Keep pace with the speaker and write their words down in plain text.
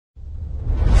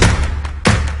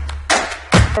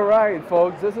All right,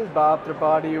 folks, this is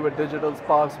Tripathi with Digital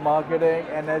Sparx Marketing,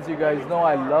 and as you guys know,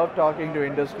 I love talking to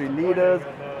industry leaders,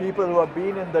 people who have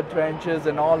been in the trenches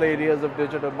in all areas of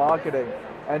digital marketing.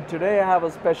 And today I have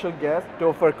a special guest,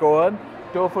 Topher Kohan.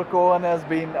 Topher Kohan has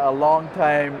been a long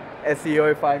time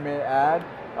SEO, if I may add.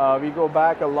 We go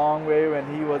back a long way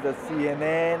when he was at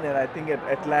CNN and I think at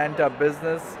Atlanta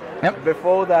Business. Yep.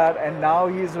 Before that, and now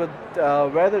he's with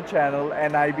Weather Channel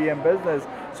and IBM Business.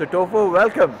 So Topher,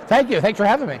 welcome. Thank you. Thanks for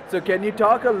having me. So can you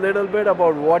talk a little bit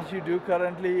about what you do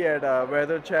currently at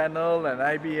Weather Channel and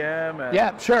IBM? And,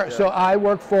 yeah, sure. So I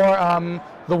work for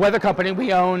the weather company.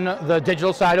 We own the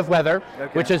digital side of Weather,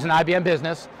 which is an IBM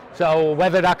business. So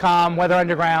weather.com, Weather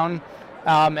Underground,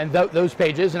 and those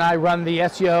pages, and I run the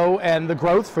SEO and the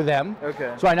growth for them.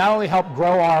 Okay. So I not only help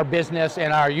grow our business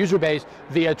and our user base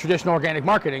via traditional organic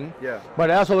marketing, but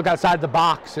I also look outside the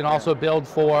box and also build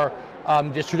for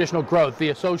just traditional growth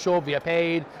via social, via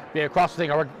paid, via across the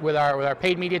thing. I work with our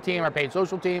paid media team, our paid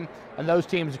social team, and those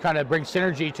teams kind of bring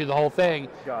synergy to the whole thing.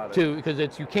 Got it.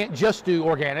 Because you can't just do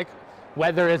organic.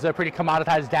 Weather is a pretty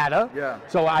commoditized data. Yeah.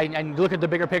 So I look at the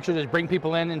bigger picture, just bring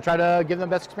people in and try to give them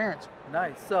the best experience.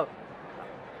 Nice. So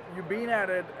you've been at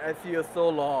it SEO so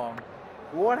long.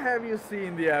 What have you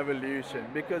seen the evolution?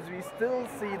 Because we still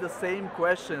see the same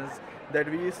questions that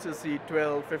we used to see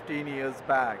 12, 15 years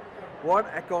back. What,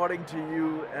 according to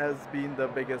you, has been the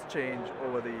biggest change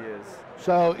over the years?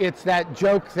 So it's that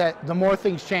joke that the more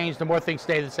things change, the more things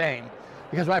stay the same.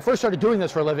 Because when I first started doing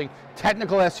this for a living,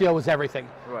 technical SEO was everything.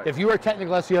 Right. If you were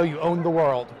technical SEO, you owned the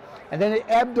world. And then it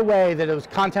ebbed away that it was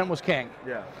content was king.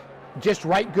 Yeah. Just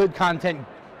write good content,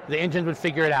 the engine would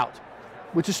figure it out.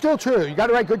 Which is still true. You got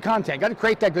to write good content, you got to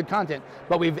create that good content.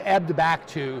 But we've ebbed back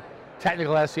to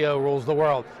technical SEO rules the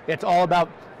world. It's all about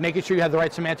making sure you have the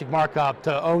right semantic markup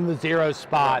to own the zero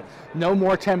spot. No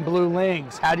more 10 blue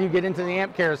links. How do you get into the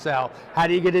AMP carousel? How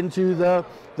do you get into the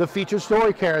featured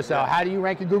story carousel? How do you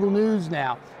rank in Google News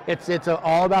now? It's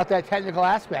all about that technical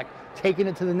aspect, taking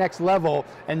it to the next level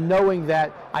and knowing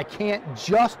that I can't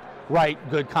just write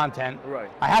good content. Right.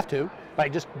 I have to,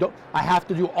 but I have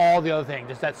to do all the other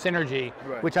things. It's that synergy,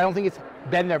 which I don't think it's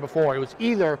been there before. It was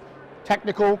either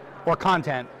technical or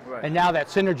content, and now that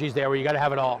synergy's there where you got to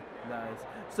have it all. Nice.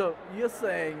 So you're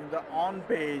saying the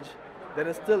on-page, there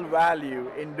is still value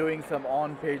in doing some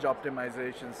on-page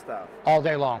optimization stuff? All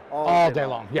day long. All day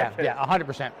long. Yeah, Okay. yeah,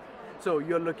 100%. So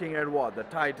you're looking at what? The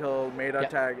title, meta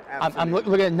tag? I'm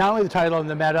looking at not only the title and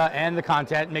the meta and the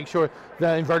content, make sure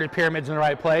the inverted pyramid's in the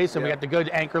right place, and we got the good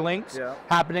anchor links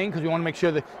happening, because we want to make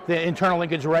sure that the internal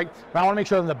linkage is right. But I want to make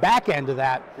sure on the back end of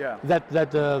that, that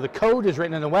the code is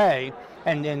written in a way,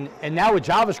 and now with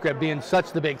JavaScript being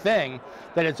such the big thing,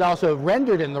 that it's also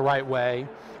rendered in the right way,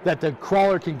 that the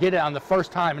crawler can get it on the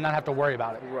first time and not have to worry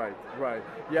about it. Right, right.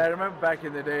 Yeah, I remember back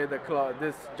in the day,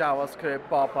 this JavaScript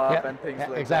pop-up and things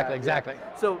like that. Exactly.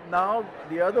 So now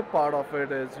the other part of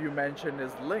it is, you mentioned,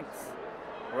 is links,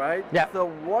 right? Yeah. So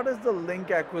what is the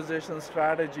link acquisition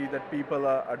strategy that people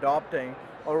are adopting,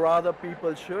 or rather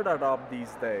people should adopt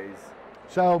these days?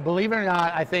 So believe it or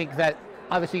not, I think that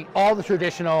obviously all the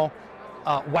traditional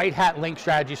white hat link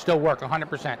strategies still work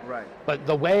 100%. Right. But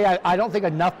the way I don't think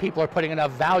enough people are putting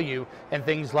enough value in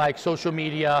things like social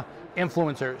media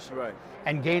influencers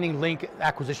and gaining link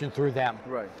acquisition through them.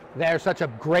 Right. They're such a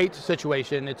great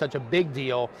situation, it's such a big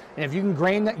deal, and if you can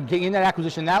gain that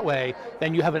acquisition that way,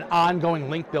 then you have an ongoing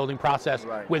link building process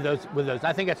with those.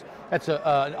 I think that's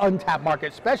an untapped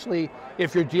market, especially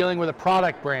if you're dealing with a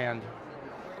product brand.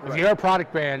 If you're a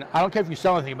product brand, I don't care if you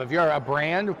sell anything, but if you're a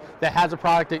brand that has a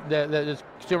product that is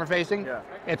consumer facing,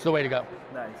 it's the way to go.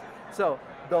 Nice. So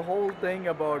the whole thing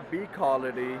about B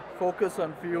quality, focus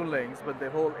on few links, but the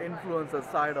whole influencer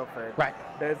side of it,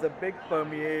 there's a big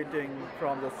permeating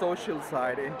from the social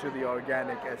side into the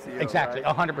organic SEO. Exactly,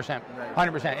 100%,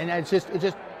 100%. And it's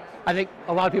just, I think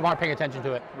a lot of people aren't paying attention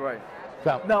to it. Right.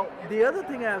 So now, the other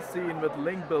thing I've seen with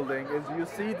link building is you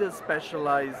see this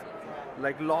specialized,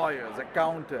 like lawyers,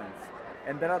 accountants,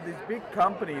 and there are these big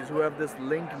companies who have this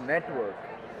link network.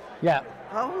 Yeah.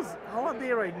 How are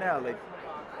they right now? Like,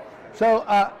 so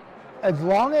as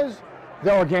long as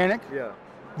they're organic,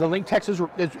 the link text is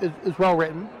well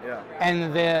written,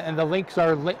 and the links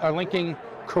are linking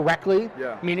correctly.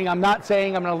 Meaning, I'm not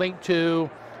saying I'm going to link to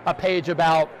a page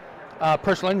about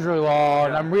personal injury law,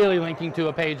 and I'm really linking to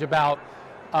a page about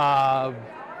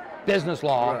business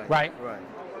law, right?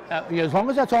 As long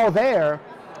as that's all there,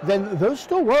 then those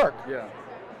still work.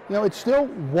 It's still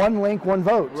one link, one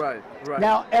vote. Right.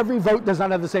 Now, every vote does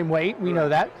not have the same weight, we know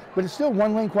that, but it's still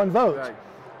one link, one vote.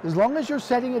 As long as you're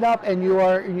setting it up and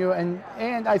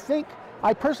and I think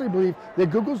I personally believe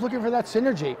that Google's looking for that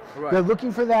synergy. Right. They're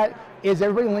looking for that, is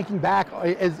everybody linking back?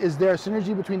 Is there a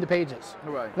synergy between the pages?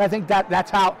 Right. And I think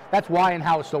that's why and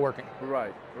how it's still working.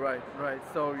 Right.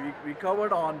 So we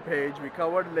covered on page, we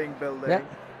covered link building. Yeah.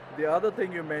 The other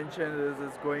thing you mentioned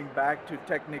is going back to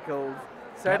technical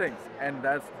settings, and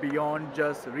that's beyond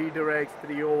just redirects,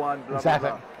 301, blah, Exactly.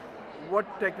 blah, blah.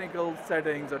 What technical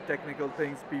settings or technical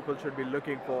things people should be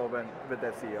looking for with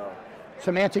SEO?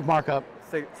 Semantic markup.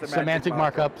 Semantic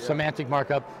markup. Yeah. Semantic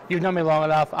markup. You've known me long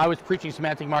enough. I was preaching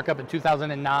semantic markup in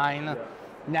 2009. Yeah.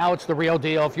 Now it's the real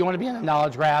deal. If you want to be in a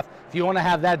knowledge graph, if you want to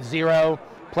have that zero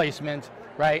placement,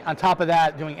 right? On top of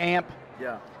that, doing AMP.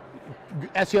 Yeah.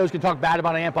 SEOs can talk bad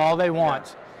about AMP all they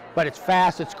want, but it's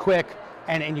fast, it's quick,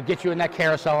 and you get you in that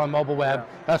carousel on mobile web,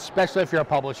 especially if you're a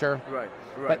publisher. Right.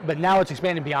 But now it's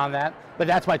expanding beyond that. But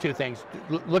that's my two things.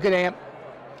 Look at AMP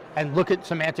and look at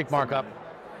semantic markup.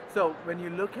 So when you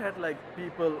look at, like,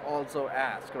 people also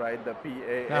ask, right, the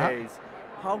PAAs,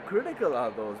 how critical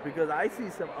are those? Because I see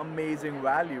some amazing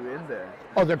value in there.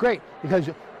 Oh, they're great, because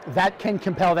that can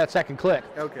compel that second click.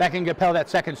 Okay. That can compel that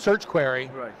second search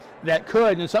query. Right. That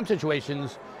could, in some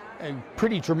situations,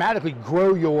 pretty dramatically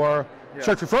grow your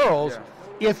search referrals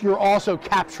if you're also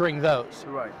capturing those.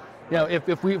 Right. You know,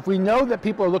 if we know that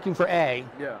people are looking for A,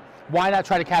 why not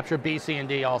try to capture B, C, and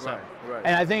D also? Right.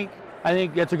 And I think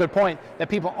that's a good point, that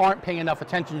people aren't paying enough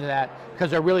attention to that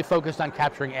because they're really focused on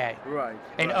capturing A. Right.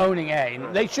 And owning A.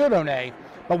 And they should own A,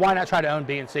 but why not try to own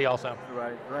B and C also?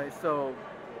 Right. So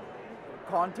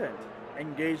content,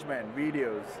 engagement,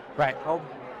 videos. Right. How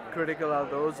critical are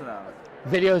those now?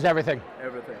 Videos, everything.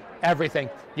 Everything.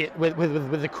 Yeah,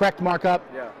 with the correct markup,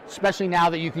 especially now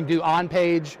that you can do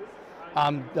on-page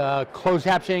closed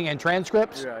captioning and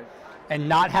transcripts, and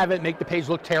not have it make the page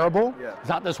look terrible. It's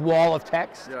not this wall of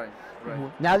text. Right.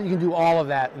 Now that you can do all of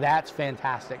that, that's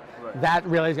fantastic. That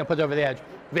really is going to put it over the edge.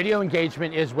 Video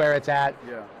engagement is where it's at.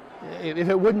 If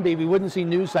it wouldn't be, we wouldn't see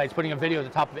news sites putting a video at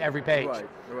the top of every page.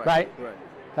 Right?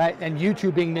 And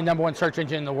YouTube being the #1 search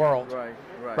engine in the world.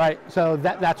 Right. So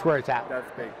that's where it's at.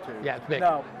 That's big too. Yeah, it's big.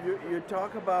 Now, you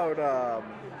talk about,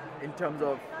 in terms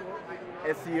of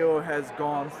SEO has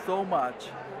gone so much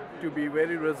to be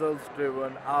very results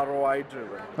driven, ROI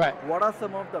driven. Right. What are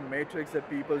some of the metrics that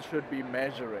people should be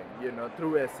measuring,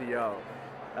 through SEO?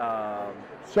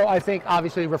 So I think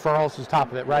obviously referrals is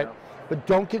top of it, right? But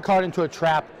don't get caught into a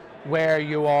trap where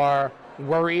you are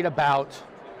worried about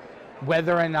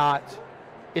whether or not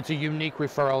it's a unique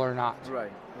referral or not.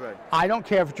 Right. I don't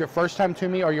care if it's your first time to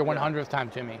me or your 100th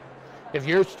time to me. If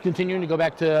you're continuing to go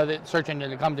back to the search engine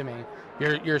to come to me,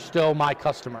 you're still my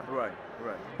customer.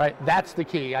 Right. That's the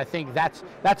key. I think that's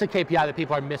a KPI that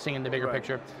people are missing in the bigger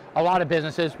picture. A lot of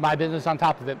businesses, my business on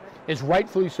top of it, is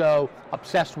rightfully so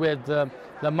obsessed with the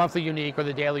monthly unique or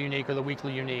the daily unique or the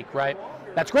weekly unique, right?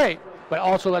 That's great, but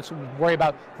also let's worry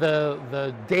about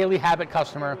the daily habit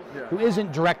customer who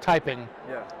isn't direct typing,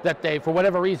 that they, for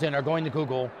whatever reason, are going to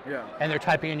Google and they're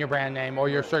typing in your brand name or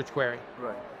your search query.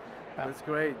 That's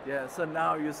great. So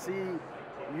now you see,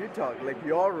 you talk like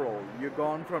your role, you've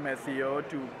gone from SEO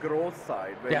to growth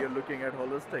side where you're looking at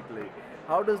holistically.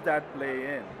 How does that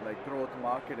play in, like growth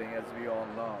marketing, as we all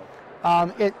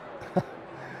know?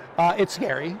 It's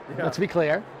scary, let's be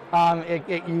clear.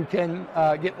 You can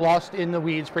get lost in the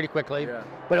weeds pretty quickly,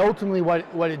 but ultimately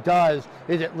what it does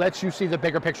is it lets you see the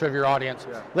bigger picture of your audience,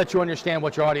 lets you understand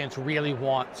what your audience really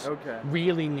wants,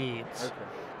 really needs,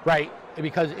 right?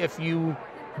 Because if you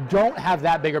don't have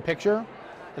that bigger picture,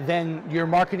 then your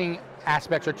marketing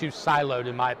aspects are too siloed,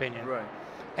 in my opinion.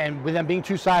 And with them being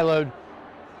too siloed,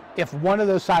 if one of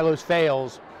those silos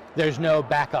fails, there's no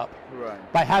backup.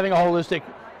 By having a holistic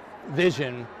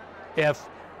vision, if,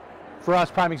 for us,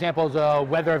 prime example is a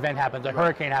weather event happens, a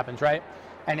hurricane happens, right?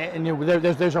 And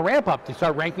there's a ramp up to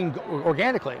start ranking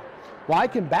organically. Well, I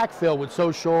can backfill with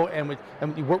social and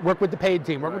work with the paid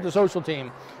team, work with the social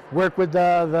team, work with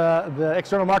the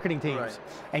external marketing teams,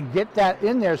 and get that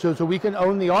in there so we can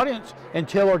own the audience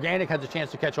until organic has a chance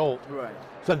to catch hold.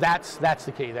 So that's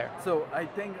the key there. So I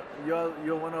think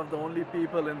you're one of the only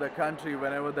people in the country,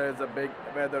 whenever there's a big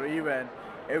weather event,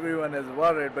 everyone is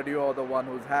worried, but you are the one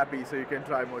who's happy, so you can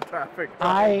drive more traffic.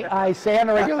 I say on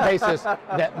a regular basis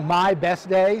that my best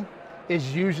day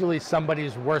is usually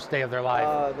somebody's worst day of their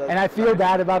life. And I feel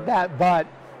bad about that, but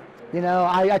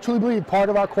I truly believe part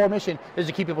of our core mission is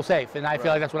to keep people safe, and I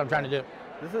feel like that's what I'm trying to do.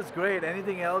 This is great.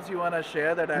 Anything else you want to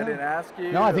share that I didn't ask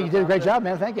you? No, I think you did a great job,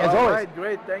 man. Thank you, as always. All right,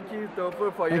 great. Thank you,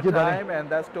 Topher, for your time. And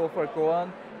that's Topher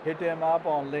Kohan. Hit him up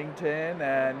on LinkedIn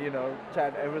and,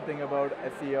 chat everything about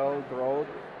SEO, growth.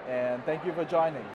 And thank you for joining.